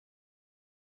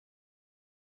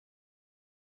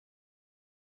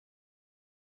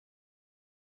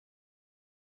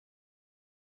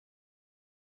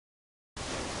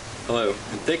Hello,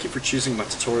 and thank you for choosing my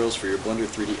tutorials for your Blender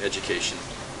 3D education.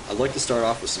 I'd like to start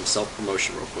off with some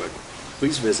self-promotion real quick.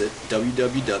 Please visit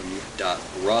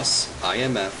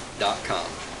www.rusimf.com.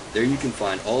 There you can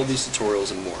find all of these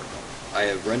tutorials and more. I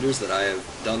have renders that I have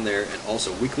done there and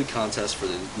also weekly contests for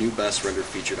the new best render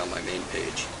featured on my main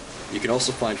page. You can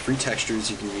also find free textures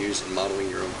you can use in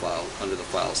modeling your own file under the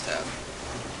Files tab.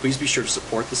 Please be sure to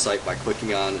support the site by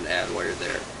clicking on an ad while you're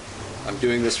there. I'm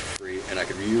doing this for free and I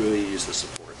could really use the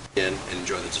support. Again, and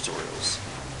enjoy the tutorials.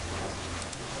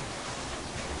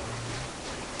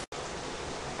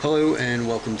 Hello and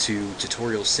welcome to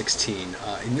tutorial 16.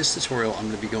 In this tutorial I'm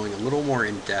going to be going a little more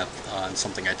in depth on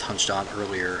something I touched on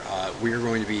earlier. We are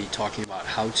going to be talking about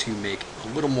how to make a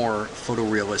little more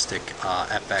photorealistic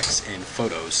effects in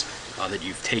photos that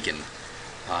you've taken,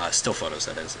 still photos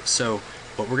that is. So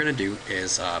what we're going to do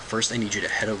is first I need you to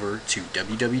head over to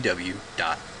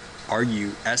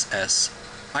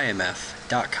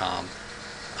www.rusimf.com.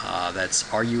 That's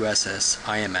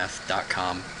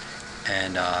rusimf.com,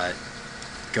 and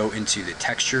go into the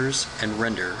textures and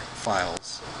render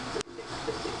files.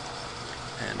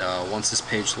 And once this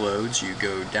page loads, you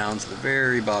go down to the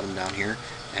very bottom down here,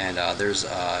 and there's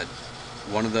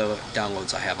one of the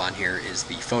downloads I have on here is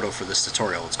the photo for this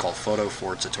tutorial. It's called Photo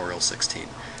for Tutorial 16.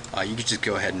 You can just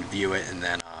go ahead and view it and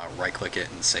then right click it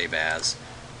and save as.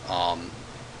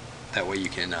 That way you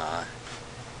can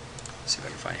see if I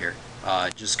can find here.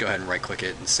 Just go ahead and right click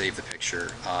it and save the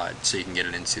picture so you can get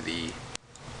it into the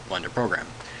Blender program.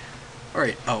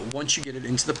 Alright, once you get it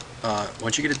into the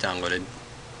once you get it downloaded,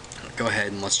 go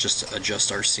ahead and let's just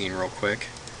adjust our scene real quick.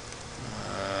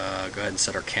 Go ahead and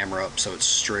set our camera up so it's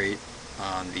straight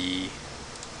on the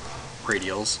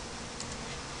radials.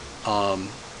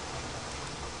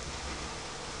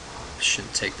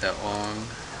 Shouldn't take that long.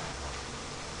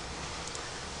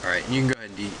 Alright, you can go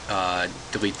ahead and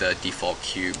delete the default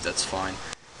cube, that's fine.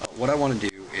 What I want to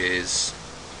do is,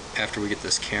 after we get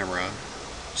this camera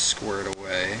squared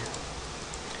away,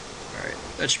 alright,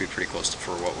 that should be pretty close to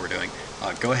for what we're doing.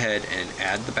 Go ahead and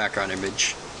add the background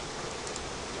image,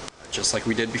 just like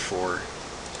we did before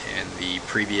in the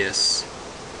previous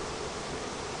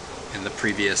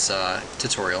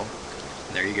tutorial.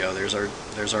 And there you go, there's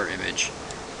our image.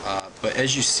 But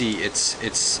as you see,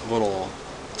 it's a little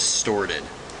distorted.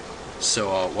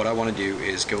 So what I want to do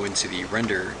is go into the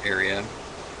render area,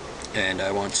 and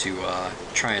I want to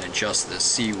try and adjust this,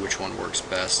 see which one works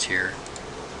best here.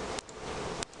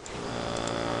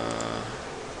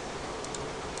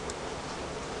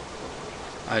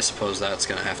 I suppose that's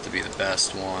going to have to be the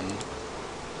best one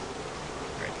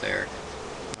right there.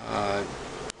 I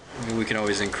mean, we can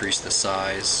always increase the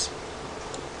size,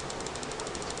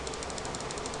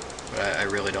 but I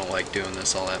really don't like doing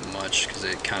this all that much because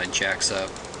it kind of jacks up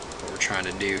what we're trying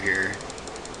to do here.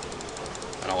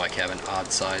 I don't like having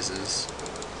odd sizes,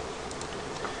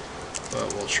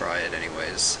 but we'll try it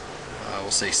anyways. We'll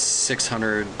say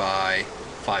 600 by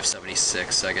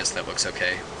 576. I guess that looks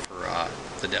okay for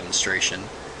the demonstration.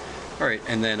 Alright,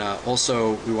 and then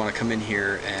also we want to come in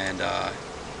here and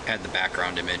add the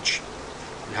background image.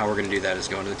 And how we're going to do that is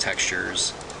go into the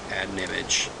textures, add an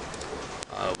image,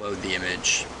 load the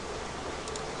image,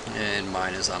 and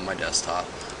mine is on my desktop.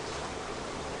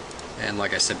 And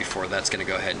like I said before, that's going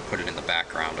to go ahead and put it in the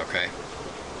background, okay?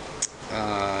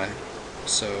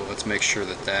 So let's make sure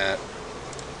that that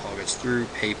all gets through,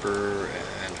 paper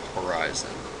and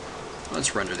horizon.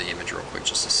 Let's render the image real quick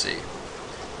just to see.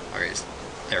 Okay,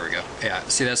 there we go. Yeah,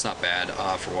 see, that's not bad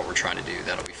for what we're trying to do.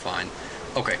 That'll be fine.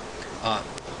 Okay,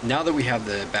 now that we have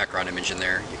the background image in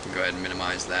there, you can go ahead and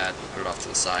minimize that, put it off to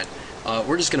the side.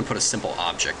 We're just going to put a simple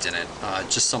object in it,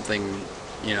 just something,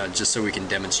 you know, just so we can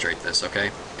demonstrate this,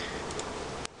 okay?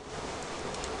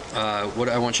 What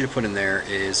I want you to put in there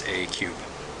is a cube.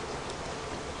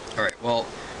 Alright, well,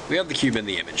 we have the cube in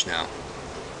the image now,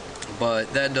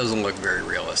 but that doesn't look very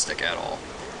realistic at all.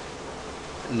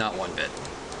 Not one bit.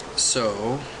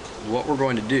 So, what we're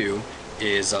going to do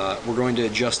is we're going to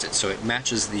adjust it so it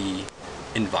matches the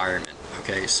environment.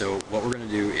 Okay, so what we're going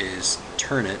to do is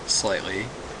turn it slightly,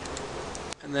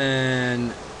 and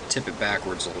then tip it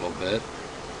backwards a little bit.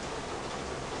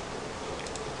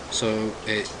 So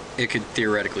it could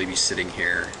theoretically be sitting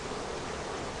here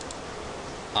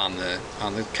on the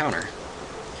counter.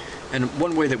 And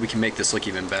one way that we can make this look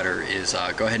even better is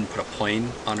go ahead and put a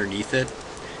plane underneath it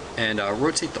and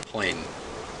rotate the plane.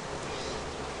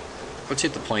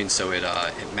 Rotate the plane so it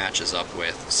matches up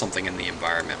with something in the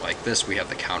environment. Like this, we have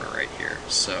the counter right here.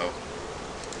 So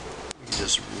we can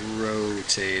just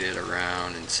rotate it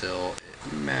around until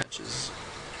it matches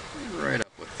right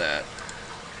up with that.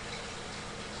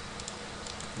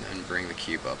 And then bring the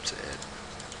cube up to it.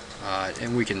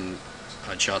 and we can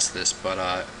adjust this,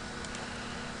 but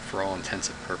for all intents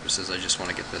and purposes I just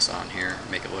want to get this on here,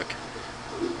 make it look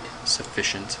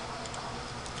sufficient.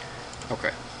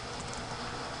 Okay.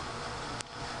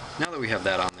 Now that we have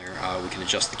that on there, we can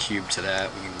adjust the cube to that.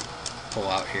 We can pull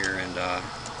out here and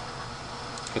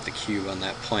put the cube on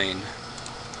that plane,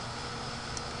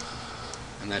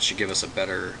 and that should give us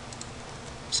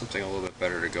something a little bit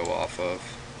better to go off of.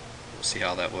 We'll see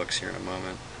how that looks here in a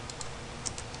moment.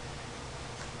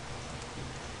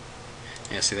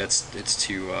 Yeah, see, it's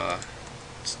too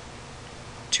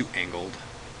angled,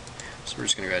 so we're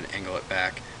just going to go ahead and angle it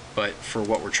back. But for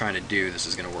what we're trying to do, this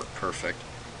is going to work perfect.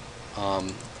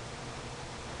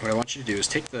 What I want you to do is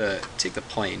take the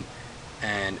plane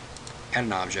and add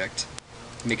an object,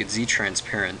 make it Z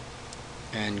transparent,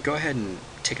 and go ahead and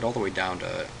take it all the way down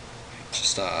to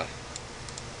just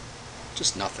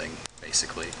nothing,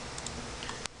 basically.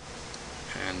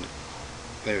 And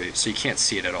there, so you can't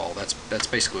see it at all. That's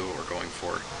basically what we're going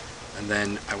for. And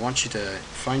then I want you to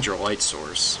find your light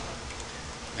source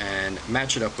and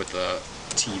match it up with the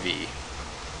TV,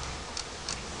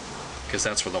 because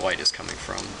that's where the light is coming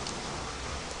from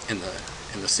in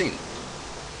the scene.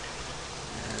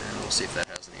 And we'll see if that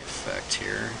has any effect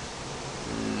here.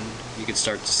 You can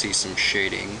start to see some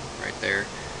shading right there.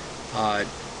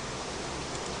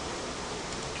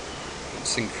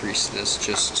 Let's increase this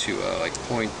just to like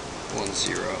 0.10,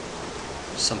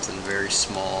 something very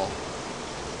small.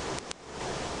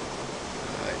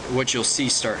 What you'll see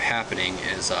start happening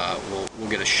is we'll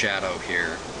get a shadow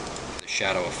here, the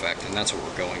shadow effect, and that's what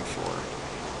we're going for,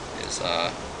 is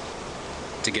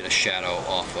to get a shadow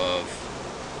off of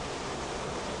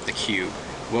the cube.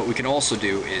 What we can also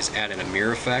do is add in a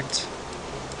mirror effect,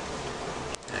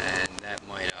 and that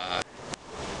might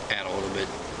add a little bit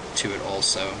to it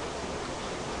also.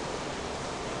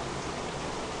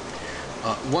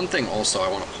 One thing also I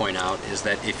want to point out is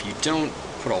that if you don't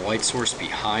put a light source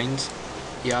behind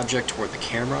the object toward the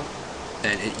camera,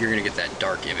 then you're going to get that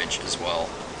dark image as well.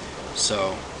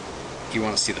 So you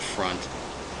want to see the front.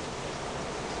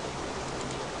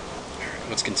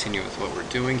 Let's continue with what we're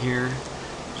doing here.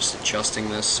 Just adjusting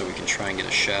this so we can try and get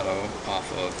a shadow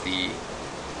off of the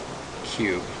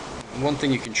cube. One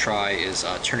thing you can try is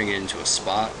turning it into a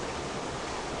spot.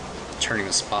 Turning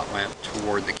the spot lamp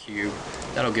toward the cube.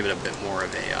 That'll give it a bit more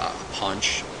of a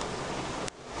punch.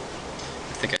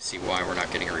 I think I see why we're not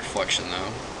getting a reflection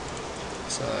though.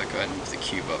 Let's go ahead and move the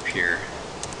cube up here.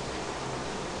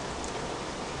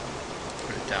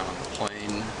 Put it down on the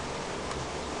plane.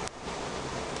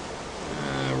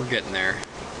 We're getting there.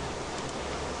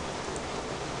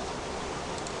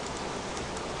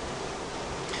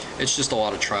 It's just a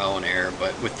lot of trial and error,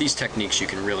 but with these techniques you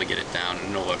can really get it down and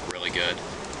it'll look really good.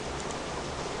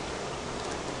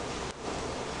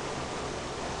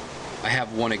 I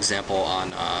have one example on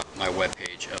my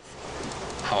webpage of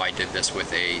how I did this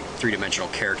with a three-dimensional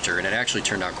character, and it actually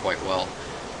turned out quite well.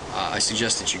 I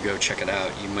suggest that you go check it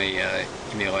out. You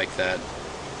may like that.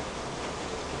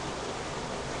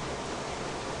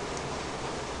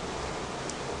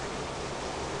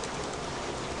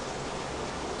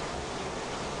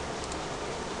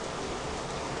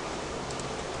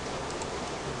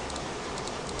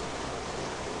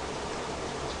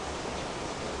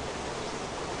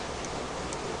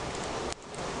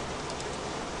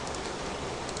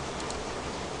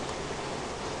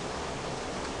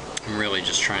 I'm really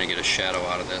just trying to get a shadow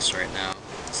out of this right now.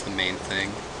 It's the main thing.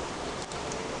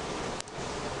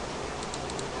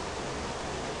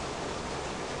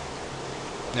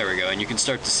 There we go, and you can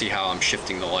start to see how I'm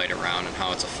shifting the light around and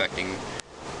how it's affecting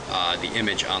the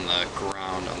image on the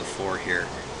ground, on the floor here.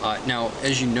 Now,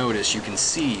 as you notice, you can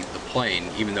see the plane,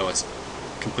 even though it's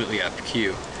completely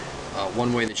FQ.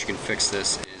 One way that you can fix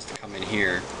this is to come in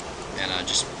here and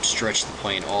just stretch the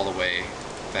plane all the way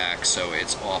back so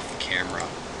it's off the camera.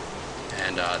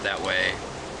 And that way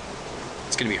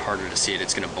it's going to be harder to see it.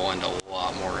 It's going to blend a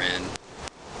lot more in.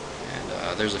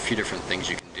 And there's a few different things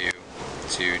you can do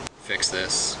to fix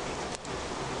this.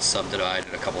 Subdivide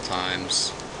it a couple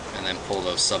times and then pull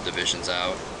those subdivisions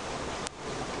out.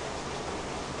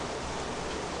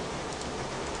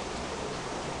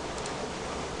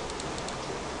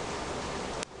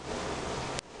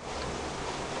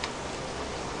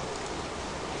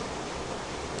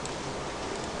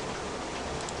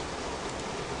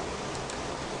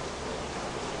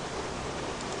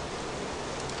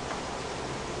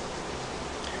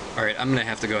 Alright, I'm going to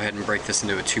have to go ahead and break this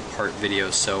into a two-part video,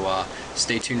 so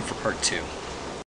stay tuned for part 2.